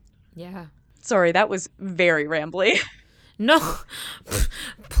ones. Yeah. Sorry, that was very rambly. No,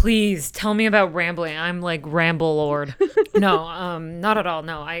 please tell me about rambling. I'm like ramble lord. No, not at all.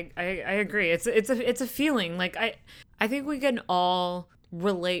 No, I agree. It's a feeling. Like I think we can all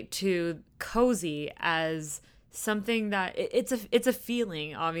relate to cozy as something that it's a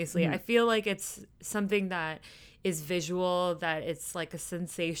feeling. Obviously, I feel like it's something that is visual, that it's like a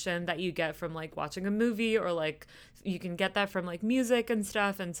sensation that you get from like watching a movie, or like you can get that from like music and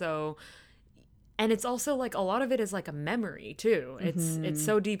stuff. And so, and it's also like a lot of it is like a memory too. It's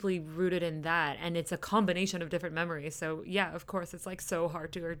so deeply rooted in that, and it's a combination of different memories. So yeah, of course it's like so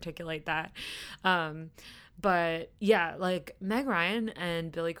hard to articulate that. But yeah, like Meg Ryan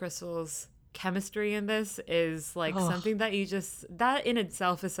and Billy Crystal's chemistry in this is like something that that in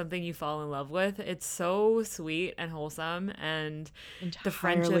itself is something you fall in love with. It's so sweet and wholesome, and Entirely, the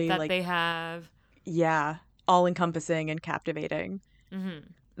friendship that they have. Yeah, all encompassing and captivating.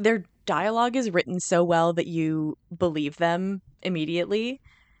 Their dialogue is written so well that you believe them immediately.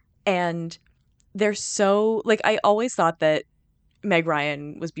 And they're so, like, I always thought that Meg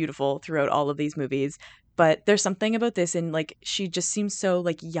Ryan was beautiful throughout all of these movies, but there's something about this, and like she just seems so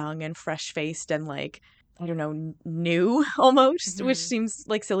like young and fresh faced and like, I don't know, new almost, which seems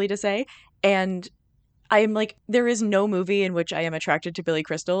like silly to say. And I am like, there is no movie in which I am attracted to Billy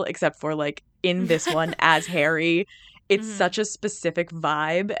Crystal except for like in this one as Harry. It's such a specific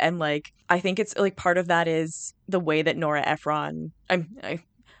vibe, and like I think it's like part of that is the way that Nora Ephron,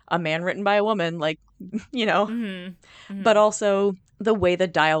 a man written by a woman, like, you know, but also the way the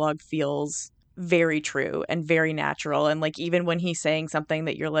dialogue feels very true and very natural. And like even when he's saying something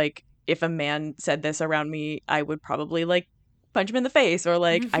that you're like, if a man said this around me, I would probably like punch him in the face, or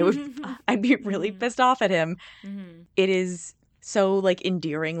like I'd be really pissed off at him. It is so like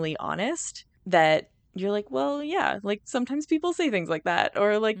endearingly honest that you're like, well, yeah, like sometimes people say things like that,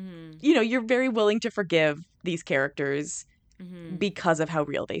 or like, you know, you're very willing to forgive these characters because of how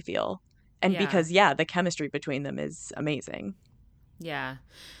real they feel. And because, yeah, the chemistry between them is amazing. Yeah.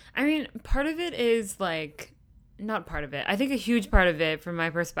 I mean, part of it is like, not part of it. I think a huge part of it from my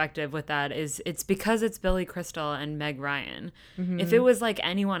perspective with that is it's because it's Billy Crystal and Meg Ryan. If it was like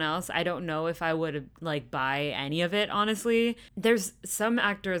anyone else, I don't know if I would like buy any of it, honestly. There's some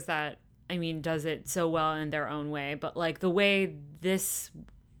actors that, I mean, does it so well in their own way, but like the way this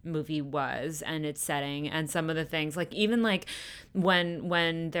movie was and its setting and some of the things, like even like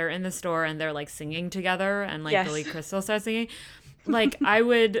when they're in the store and they're like singing together and like Billy Crystal starts singing, like I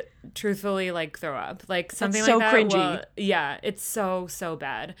would truthfully like throw up, like something That's so like that. cringy. Well, yeah, it's so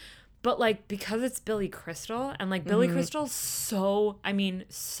bad. But like because it's Billy Crystal, and like Billy Crystal's so, I mean,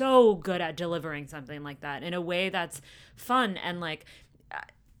 so good at delivering something like that in a way that's fun and like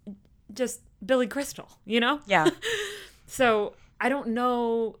just Billy Crystal, you know? Yeah. So I don't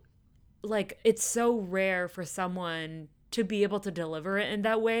know, like it's so rare for someone to be able to deliver it in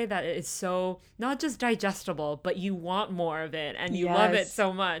that way that it's so not just digestible, but you want more of it and you love it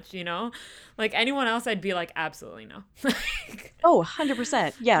so much, you know? Like anyone else, I'd be like, absolutely no. Oh,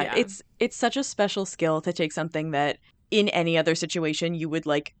 100%. Yeah, it's such a special skill to take something that in any other situation you would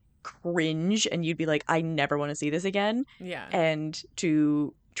like cringe and you'd be like, I never want to see this again. Yeah. And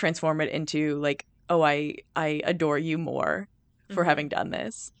to transform it into like, oh, I adore you more for having done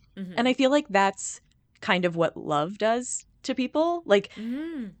this. And I feel like that's kind of what love does to people. Like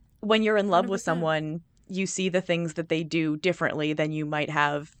when you're in love 100%. With someone, you see the things that they do differently than you might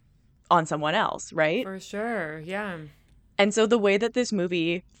have on someone else, right? For sure. Yeah. And so the way that this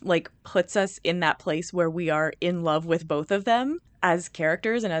movie like puts us in that place where we are in love with both of them as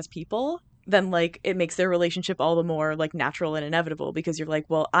characters and as people, then like it makes their relationship all the more like natural and inevitable, because you're like,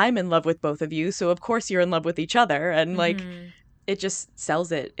 well, I'm in love with both of you, so of course you're in love with each other, and like it just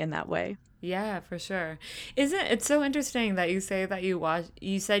sells it in that way. Yeah, for sure. It's so interesting that you say that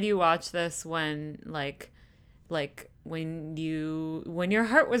you said you watched this when like when your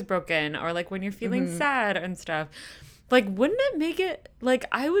heart was broken, or like when you're feeling sad and stuff. Like, wouldn't it make it like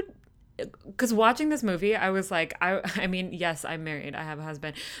I would, because watching this movie, I was like, I mean, yes, I'm married, I have a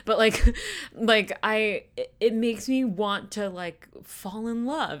husband, but like it makes me want to like fall in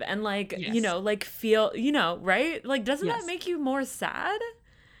love and like, you know, like feel, you know, right? Like, doesn't that make you more sad?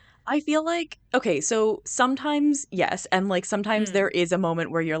 I feel like, okay, so sometimes, yes, and like sometimes there is a moment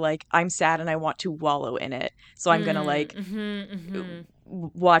where you're like, I'm sad and I want to wallow in it, so I'm gonna like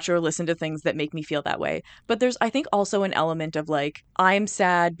watch or listen to things that make me feel that way. But there's, I think, also an element of like, I'm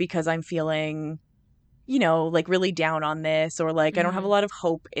sad because I'm feeling, you know, like really down on this, or like I don't have a lot of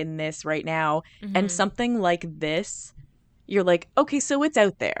hope in this right now. And something like this, you're like, okay, so it's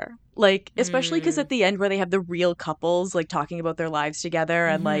out there. Like, especially because at the end where they have the real couples like talking about their lives together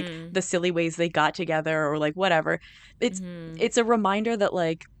and like the silly ways they got together or like whatever, it's a reminder that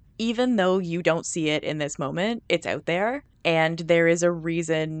like, even though you don't see it in this moment, it's out there, and there is a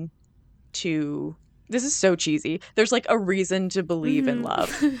reason to, this is so cheesy, there's like a reason to believe in love.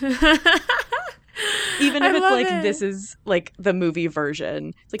 Even if it's like it. This is like the movie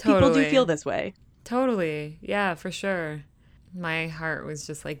version. It's like people do feel this way. Totally. Yeah, for sure. My heart was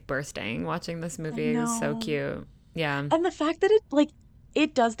just like bursting watching this movie. It was so cute. Yeah. And the fact that it like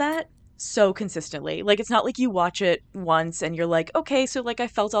it does that so consistently. Like, it's not like you watch it once and you're like, okay, so like I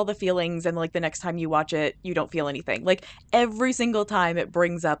felt all the feelings, and like the next time you watch it you don't feel anything. Like every single time it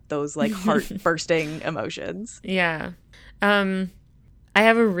brings up those like heart bursting emotions. Yeah. I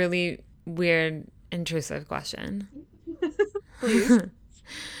have a really weird intrusive question. Please.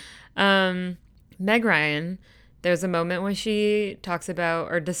 Meg Ryan, there's a moment when she talks about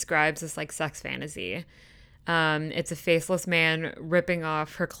or describes this like sex fantasy. It's a faceless man ripping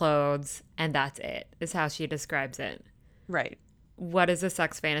off her clothes, and that's it, is how she describes it. Right. What is a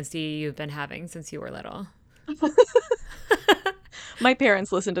sex fantasy you've been having since you were little? My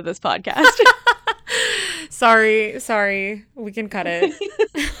parents listen to this podcast. Sorry. We can cut it.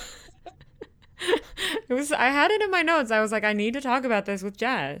 I had it in my notes. I was like, I need to talk about this with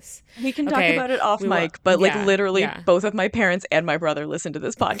Jess. We can talk about it off mic, but like literally both of my parents and my brother listen to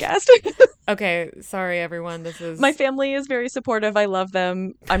this podcast. Okay, sorry everyone. My family is very supportive. I love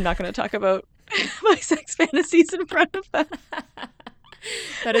them. I'm not going to talk about my sex fantasies in front of them.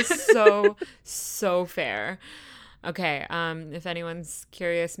 That is so fair. Okay, if anyone's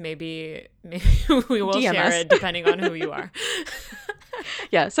curious, maybe we will DM share us. it depending on who you are.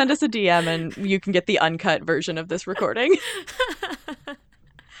 Yeah, send us a DM and you can get the uncut version of this recording.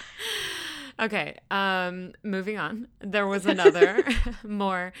 Okay, moving on. There was another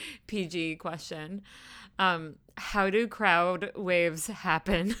more PG question. How do crowd waves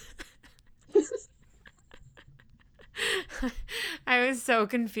happen? I was so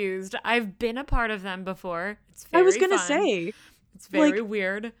confused. I've been a part of them before. It's very I was going to fun. say. It's very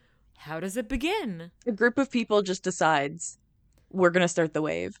weird. How does it begin? A group of people just decides, we're going to start the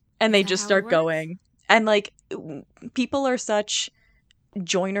wave. And they just start going. And like, people are such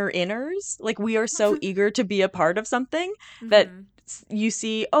joiner inners. Like, we are so eager to be a part of something that you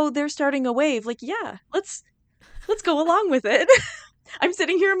see, oh, they're starting a wave. Like, yeah, let's go along with it. I'm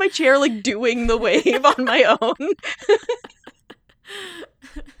sitting here in my chair, like, doing the wave on my own.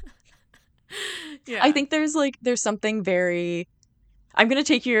 Yeah. I think there's something very, I'm going to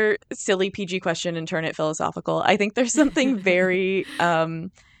take your silly PG question and turn it philosophical. I think there's something very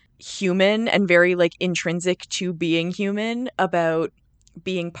human and very like intrinsic to being human about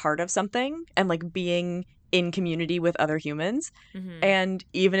being part of something and like being in community with other humans. And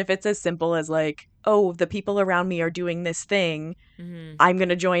even if it's as simple as like, oh, the people around me are doing this thing, I'm going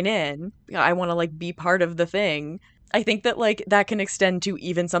to join in. I want to like be part of the thing. I think that like that can extend to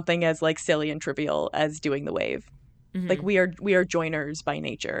even something as like silly and trivial as doing the wave. Like we are joiners by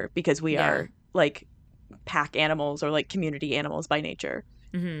nature because we are like pack animals or like community animals by nature.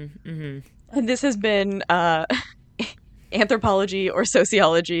 And this has been Anthropology or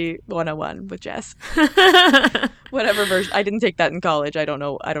Sociology 101 with Jess. Whatever version. I didn't take that in college. I don't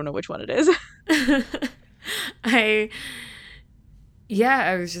know which one it is. I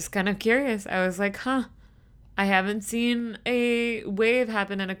was just kind of curious. I was like, I haven't seen a wave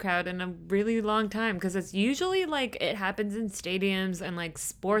happen in a crowd in a really long time, because it's usually like it happens in stadiums and like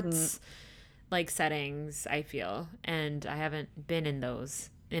sports like settings, I feel, and I haven't been in those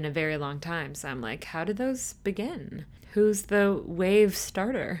in a very long time. So I'm like, how did those begin? Who's the wave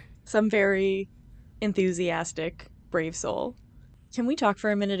starter? Some very enthusiastic, brave soul. Can we talk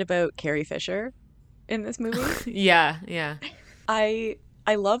for a minute about Carrie Fisher in this movie? Yeah. I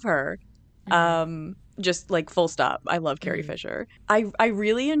love her. Just like full stop. I love Carrie Fisher. I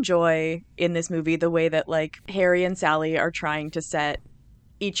really enjoy in this movie the way that like Harry and Sally are trying to set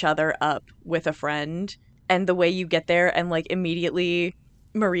each other up with a friend, and the way you get there and like immediately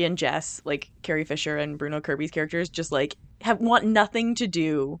Marie and Jess, like Carrie Fisher and Bruno Kirby's characters, just like want nothing to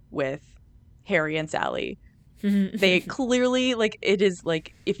do with Harry and Sally. They clearly, like, it is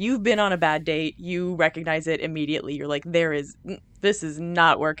like, if you've been on a bad date, you recognize it immediately. You're like, this is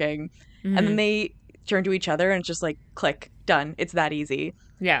not working. And then they turn to each other and it's just like, click, done. It's that easy.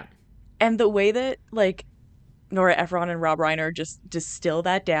 Yeah. And the way that like Nora Ephron and Rob Reiner just distill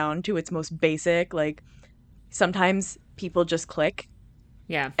that down to its most basic. Like, sometimes people just click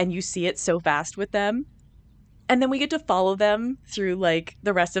Yeah. and you see it so fast with them. And then we get to follow them through like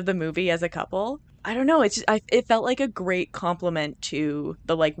the rest of the movie as a couple. I don't know. It's just, it felt like a great compliment to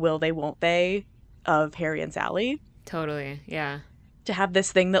the like will they won't they of Harry and Sally. Totally. Yeah. To have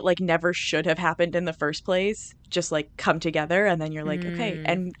this thing that like never should have happened in the first place just like come together, and then you're like, okay,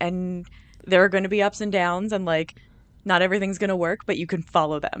 and there are going to be ups and downs, and like not everything's going to work, but you can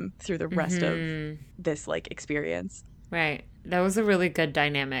follow them through the rest of this like experience. Right. That was a really good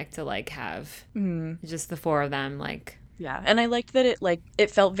dynamic to like have. Just the four of them, like. Yeah. And I liked that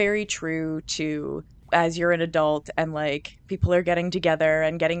it felt very true to as you're an adult and like people are getting together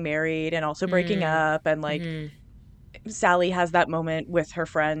and getting married and also breaking up, and like Sally has that moment with her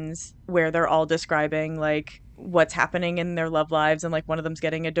friends where they're all describing like what's happening in their love lives, and like one of them's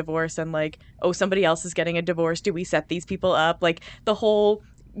getting a divorce, and like, oh, somebody else is getting a divorce. Do we set these people up? Like the whole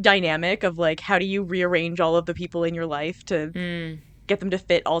dynamic of like how do you rearrange all of the people in your life to get them to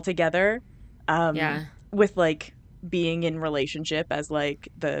fit all together, with like being in relationship as like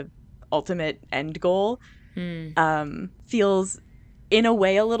the ultimate end goal, feels in a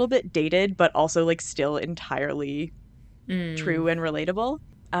way a little bit dated, but also like still entirely true and relatable.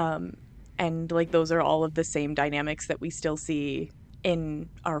 And like those are all of the same dynamics that we still see in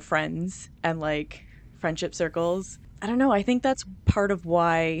our friends and like friendship circles. I don't know. I think that's part of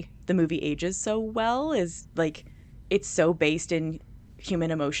why the movie ages so well, is like it's so based in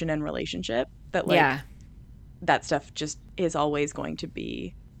human emotion and relationship that like that stuff just is always going to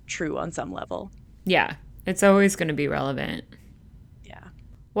be true on some level. Yeah. It's always going to be relevant. Yeah.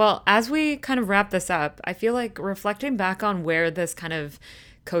 Well, as we kind of wrap this up, I feel like reflecting back on where this kind of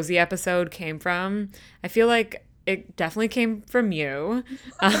cozy episode came from, I feel like it definitely came from you.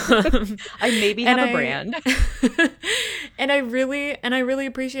 I maybe have a brand. And I really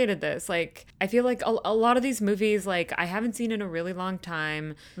appreciated this. Like, I feel like a lot of these movies, like, I haven't seen in a really long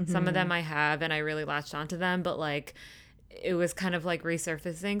time. Some of them I have, and I really latched onto them, but like, it was kind of like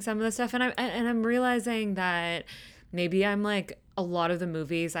resurfacing some of the stuff. And I'm realizing that maybe I'm like, a lot of the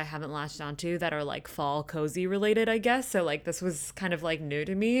movies I haven't latched onto that are like fall cozy related, I guess. So like this was kind of like new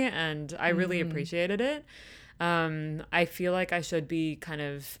to me, and I really appreciated it. I feel like I should be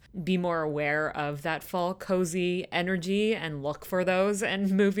more aware of that fall cozy energy and look for those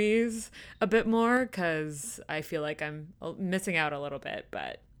in movies a bit more, because I feel like I'm missing out a little bit.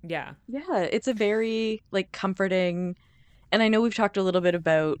 But yeah. Yeah, it's a very like comforting. And I know we've talked a little bit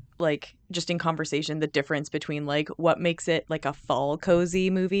about, like, just in conversation, the difference between, like, what makes it, like, a fall cozy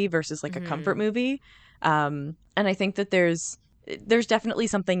movie versus, like, a comfort movie. And I think that there's definitely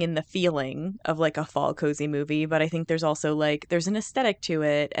something in the feeling of, like, a fall cozy movie. But I think there's also, like, there's an aesthetic to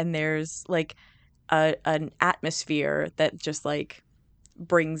it. And there's, like, an atmosphere that just, like,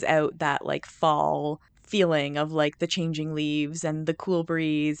 brings out that, like, fall feeling of, like, the changing leaves and the cool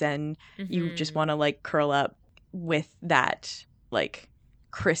breeze. And you just want to, like, curl up with that like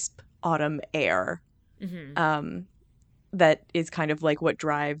crisp autumn air, that is kind of like what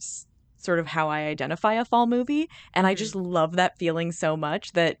drives sort of how I identify a fall movie. And I just love that feeling so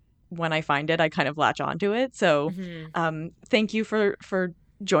much that when I find it, I kind of latch onto it. So thank you for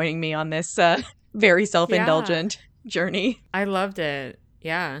joining me on this very self-indulgent journey. I loved it.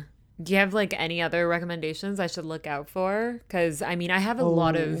 Yeah. Do you have like any other recommendations I should look out for? Because I mean, I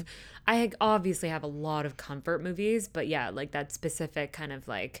obviously have a lot of comfort movies, but yeah, like that specific kind of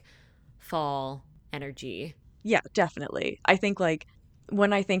like fall energy. Yeah, definitely. I think like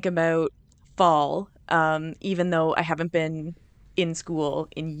when I think about fall, even though I haven't been in school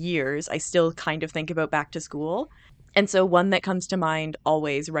in years, I still kind of think about back to school. And so one that comes to mind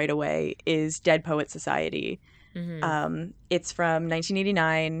always right away is Dead Poet Society. It's from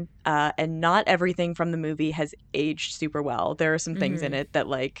 1989, and not everything from the movie has aged super well. There are some things in it that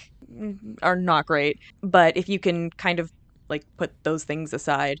like are not great, but if you can kind of like put those things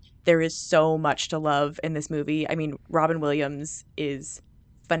aside, there is so much to love in this movie. I mean, Robin Williams is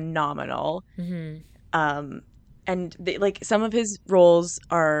phenomenal. And like some of his roles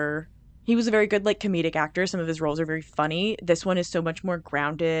are, he was a very good like comedic actor. Some of his roles are very funny. This one is so much more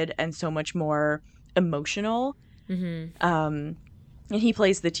grounded and so much more emotional. And he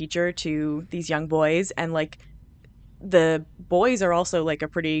plays the teacher to these young boys, and like the boys are also like a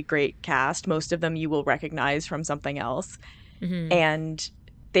pretty great cast. Most of them you will recognize from something else. And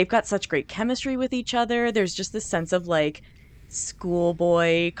they've got such great chemistry with each other. There's just this sense of like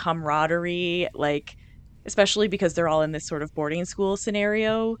schoolboy camaraderie, like especially because they're all in this sort of boarding school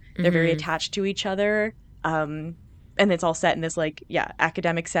scenario. They're very attached to each other. And and it's all set in this like,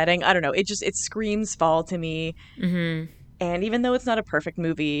 academic setting. I don't know. It screams fall to me. Mm-hmm. And even though it's not a perfect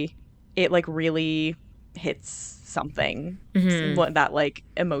movie, it like really hits something, that like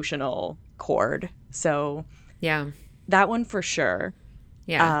emotional chord. So Yeah. that one for sure.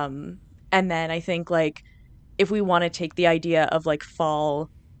 Yeah. And then I think like if we want to take the idea of like fall,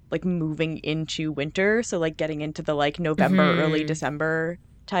 like moving into winter, so like getting into the like November, early December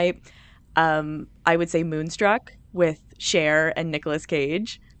type, I would say Moonstruck with Cher and Nicolas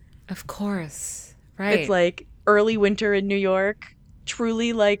Cage. Of course. Right. It's like early winter in New York,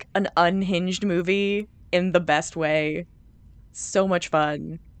 truly like an unhinged movie in the best way. So much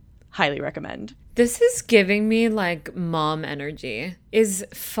fun. Highly recommend. This is giving me like mom energy. Is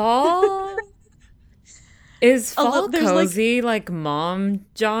fall cozy like mom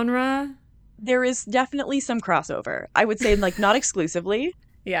genre? There is definitely some crossover. I would say like not exclusively.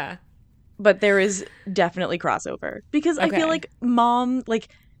 Yeah. But there is definitely crossover. Because I feel like mom, like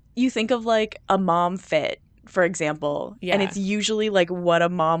you think of like a mom fit, for example, and it's usually like what a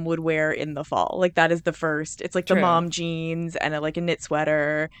mom would wear in the fall. Like that is the first. It's like the mom jeans and like a knit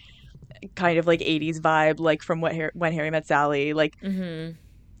sweater, kind of like 80s vibe, like from When Harry Met Sally. Like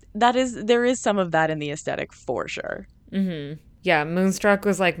there is some of that in the aesthetic for sure. Yeah, Moonstruck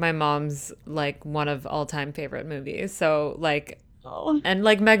was like my mom's like one of all-time favorite movies. So like and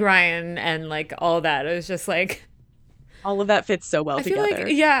like Meg Ryan and like all that. It was just like all of that fits so well together. I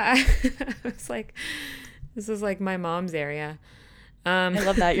feel like, it's like this is like my mom's area. I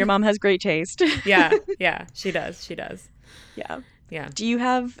love that. Your mom has great taste. Yeah, she does. Yeah. Do you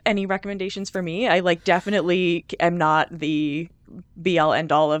have any recommendations for me? I like definitely am not the be all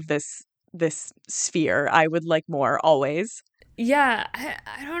end all of this sphere. I would like more always. Yeah,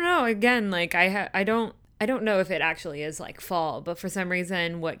 I don't know. Again, like I don't know if it actually is like fall, but for some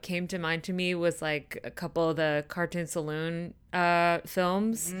reason what came to mind to me was like a couple of the Cartoon Saloon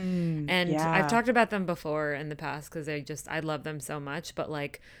films. And I've talked about them before in the past because I love them so much. But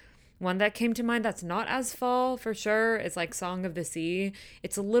like one that came to mind that's not as fall for sure is like Song of the Sea.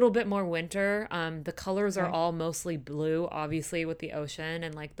 It's a little bit more winter. The colors are all mostly blue, obviously with the ocean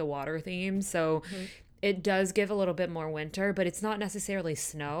and like the water theme. So it does give a little bit more winter, but it's not necessarily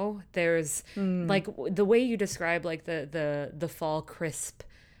snow. There's like the way you describe like the fall crisp,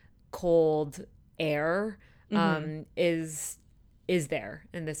 cold air is there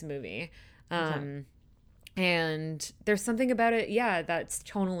in this movie. And there's something about it, that's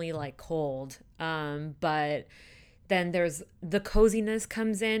tonally like cold. But then there's the coziness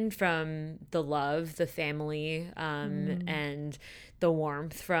comes in from the love, the family, and the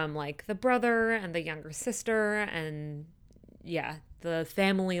warmth from like the brother and the younger sister. And the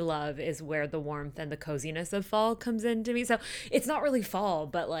family love is where the warmth and the coziness of fall comes in to me. So it's not really fall,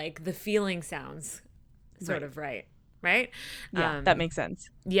 but like the feeling sounds sort of right? Yeah, that makes sense.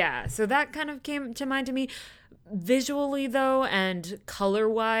 Yeah, so that kind of came to mind to me. Visually, though, and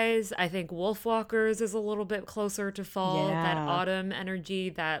color-wise, I think Wolfwalkers is a little bit closer to fall. Yeah. That autumn energy,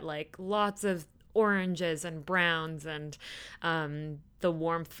 that like lots of oranges and browns, and the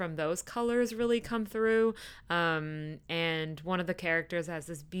warmth from those colors really come through. And one of the characters has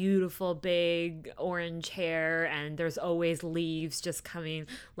this beautiful big orange hair, and there's always leaves just coming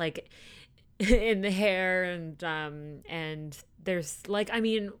like in the hair, and there's like, I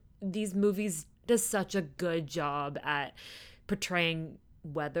mean, these movies does such a good job at portraying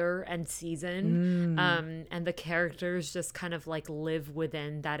weather and season, and the characters just kind of like live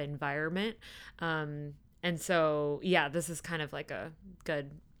within that environment, and so this is kind of like a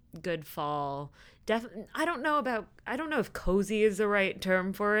good fall. I don't know if cozy is the right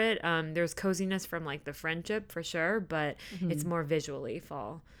term for it. There's coziness from like the friendship for sure, but it's more visually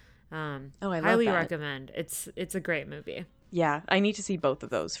fall. I love highly that. recommend. It's a great movie. Yeah, I need to see both of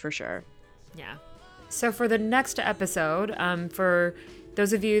those for sure. Yeah. So for the next episode, for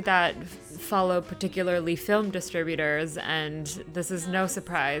those of you that follow particularly film distributors, and this is no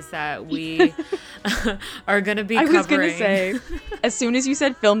surprise that we are going to be covering... I was going to say, as soon as you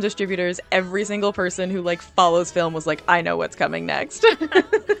said film distributors, every single person who like follows film was like, I know what's coming next.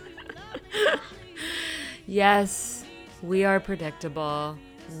 Yes, we are predictable.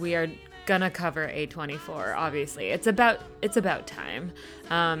 We are gonna cover A24. Obviously, it's about time.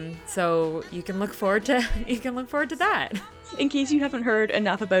 So you can look forward to that. In case you haven't heard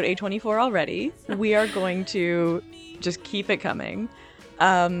enough about A24 already, we are going to just keep it coming.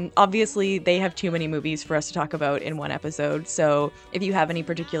 Obviously, they have too many movies for us to talk about in one episode. So if you have any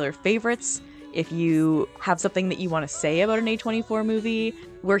particular favorites, if you have something that you want to say about an A24 movie,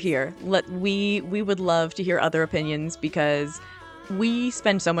 we're here. We would love to hear other opinions, because we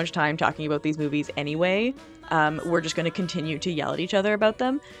spend so much time talking about these movies anyway. We're just going to continue to yell at each other about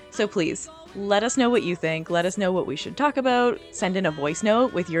them. So please, let us know what you think. Let us know what we should talk about. Send in a voice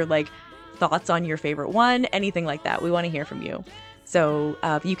note with your thoughts on your favorite one, anything like that. We want to hear from you. So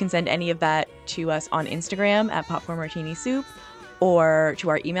you can send any of that to us on Instagram at popcornmartinisoup or to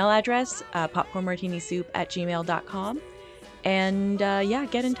our email address, popcornmartinisoup@gmail.com. And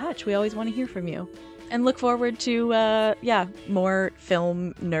get in touch. We always want to hear from you. And look forward to, more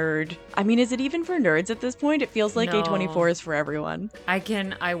film nerd. I mean, is it even for nerds at this point? It feels like No. A24 is for everyone.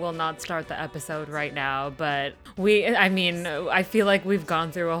 I will not start the episode right now, but I feel like we've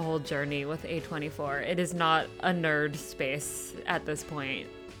gone through a whole journey with A24. It is not a nerd space at this point.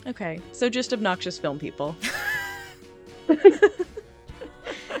 Okay, so just obnoxious film people.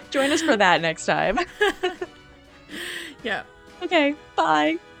 Join us for that next time. Yeah. Okay,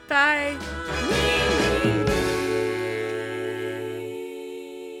 bye. Bye.